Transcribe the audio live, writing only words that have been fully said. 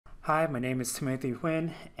Hi, my name is Timothy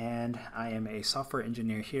Huynh, and I am a software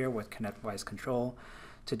engineer here with ConnectWise Control.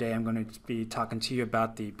 Today I'm going to be talking to you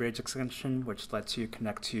about the bridge extension, which lets you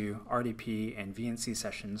connect to RDP and VNC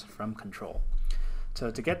sessions from Control.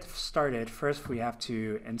 So to get started, first we have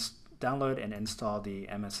to download and install the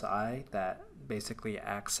MSI that basically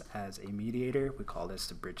acts as a mediator. We call this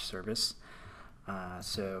the bridge service.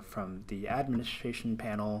 So from the administration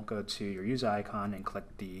panel, go to your user icon and click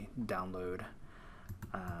the download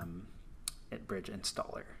bridge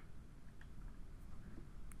installer.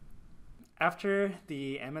 After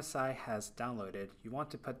the MSI has downloaded, you want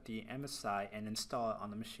to put the MSI and install it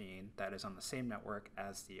on the machine that is on the same network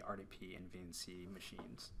as the RDP and VNC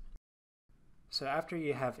machines. So after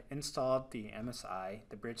you have installed the MSI,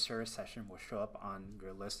 the bridge service session will show up on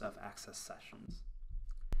your list of access sessions.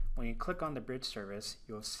 When you click on the bridge service,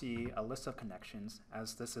 you'll see a list of connections.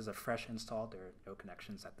 As this is a fresh install, there are no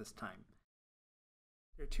connections at this time.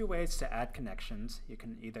 There are two ways to add connections. You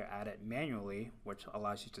can either add it manually, which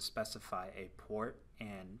allows you to specify a port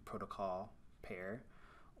and protocol pair,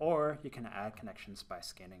 or you can add connections by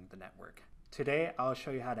scanning the network. Today, I'll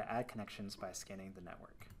show you how to add connections by scanning the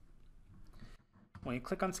network. When you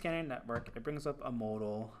click on scanning network, it brings up a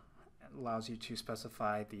modal. It allows you to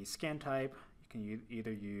specify the scan type. You can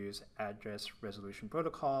either use address resolution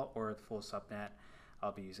protocol or full subnet.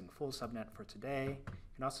 I'll be using full subnet for today.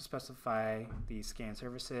 You can also specify the scan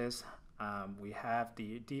services. We have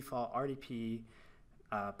the default RDP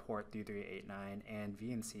port 3389 and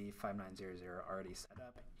VNC 5900 already set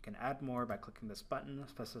up. You can add more by clicking this button,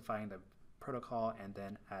 specifying the protocol, and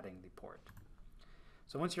then adding the port.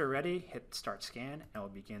 So once you're ready, hit Start Scan, and it will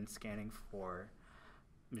begin scanning for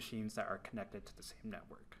machines that are connected to the same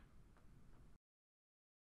network.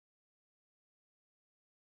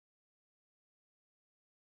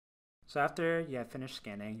 So after you have finished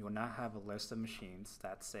scanning, you will now have a list of machines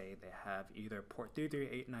that say they have either port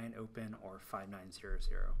 3389 open or 5900.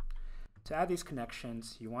 To add these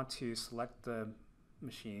connections, you want to select the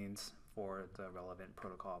machines for the relevant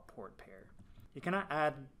protocol port pair. You cannot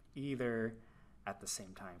add either at the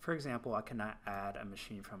same time. For example, I cannot add a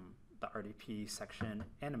machine from the RDP section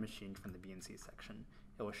and a machine from the VNC section.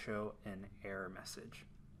 It will show an error message.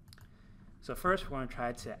 So first, we're going to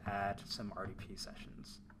try to add some RDP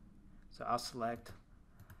sessions. So I'll select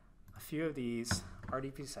a few of these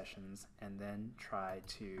RDP sessions and then try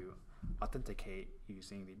to authenticate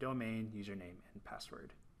using the domain, username, and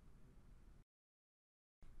password.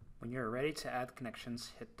 When you're ready to add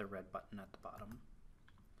connections, hit the red button at the bottom.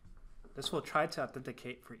 This will try to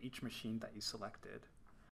authenticate for each machine that you selected.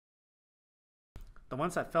 The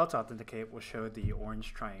ones that failed to authenticate will show the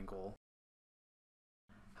orange triangle.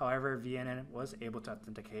 However, VNN was able to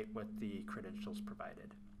authenticate with the credentials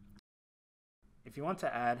provided. If you want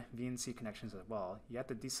to add VNC connections as well, you have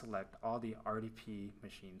to deselect all the RDP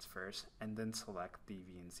machines first and then select the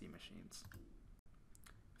VNC machines.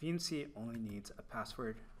 VNC only needs a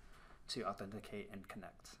password to authenticate and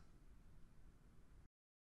connect.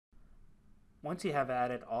 Once you have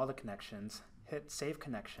added all the connections, hit Save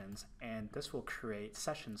Connections, and this will create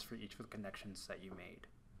sessions for each of the connections that you made.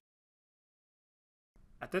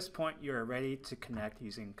 At this point, you are ready to connect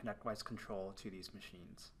using ConnectWise Control to these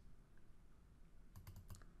machines.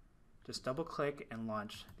 Just double-click and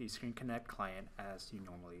launch the ScreenConnect client as you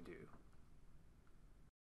normally do.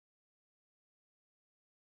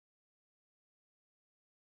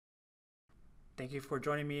 Thank you for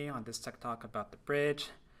joining me on this tech talk about the bridge.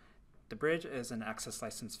 The bridge is an access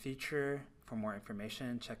license feature. For more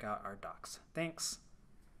information, check out our docs. Thanks.